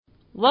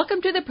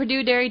Welcome to the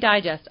Purdue Dairy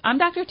Digest. I'm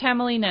Dr.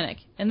 Tamalee Nenick.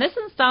 In this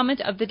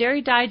installment of the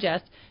Dairy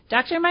Digest,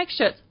 Dr. Mike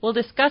Schutz will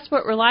discuss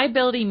what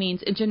reliability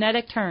means in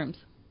genetic terms.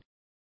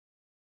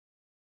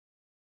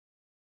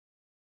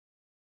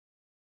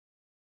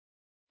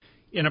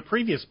 In a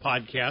previous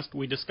podcast,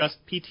 we discussed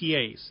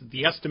PTAs,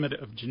 the estimate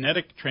of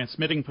genetic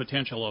transmitting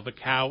potential of a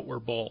cow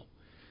or bull.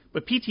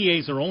 But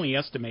PTAs are only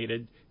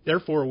estimated,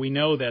 therefore we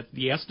know that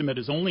the estimate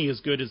is only as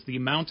good as the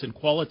amount and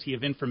quality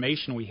of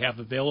information we have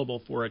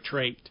available for a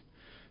trait.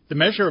 The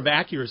measure of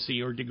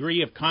accuracy or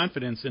degree of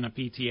confidence in a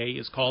PTA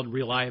is called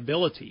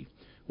reliability,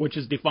 which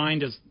is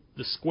defined as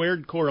the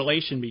squared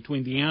correlation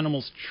between the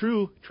animal's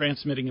true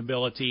transmitting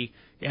ability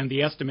and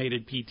the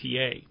estimated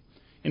PTA.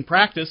 In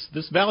practice,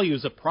 this value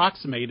is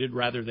approximated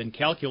rather than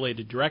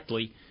calculated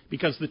directly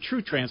because the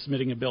true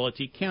transmitting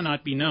ability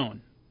cannot be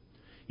known.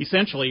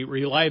 Essentially,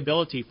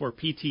 reliability for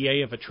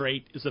PTA of a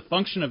trait is a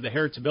function of the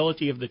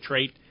heritability of the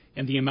trait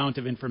and the amount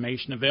of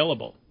information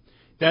available.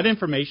 That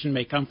information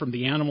may come from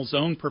the animal's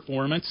own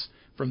performance,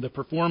 from the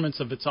performance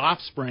of its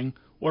offspring,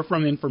 or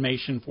from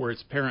information for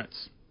its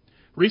parents.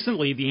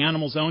 Recently, the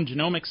animal's own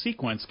genomic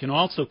sequence can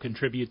also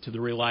contribute to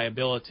the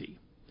reliability.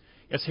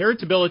 As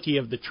heritability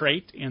of the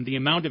trait and the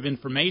amount of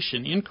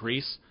information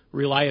increase,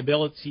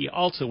 reliability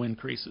also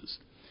increases.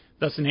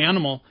 Thus, an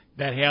animal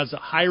that has a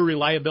higher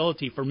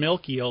reliability for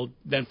milk yield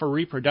than for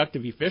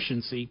reproductive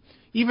efficiency,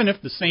 even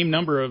if the same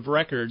number of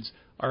records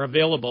are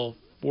available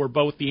for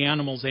both the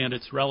animals and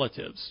its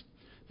relatives,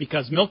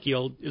 because milk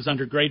yield is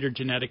under greater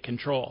genetic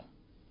control.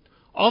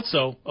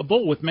 Also, a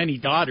bull with many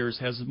daughters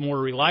has a more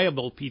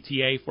reliable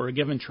PTA for a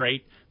given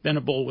trait than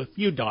a bull with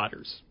few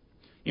daughters.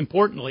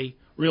 Importantly,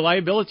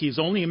 reliability is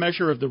only a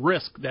measure of the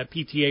risk that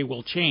PTA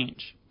will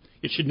change.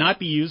 It should not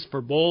be used for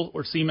bull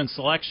or semen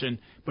selection,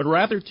 but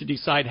rather to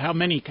decide how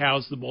many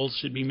cows the bulls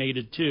should be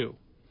mated to.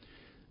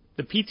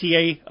 The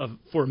PTA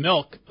for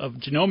milk of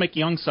genomic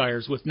young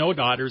sires with no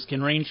daughters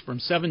can range from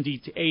 70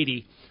 to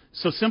 80,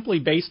 so simply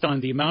based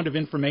on the amount of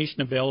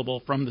information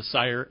available from the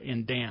sire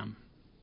and dam.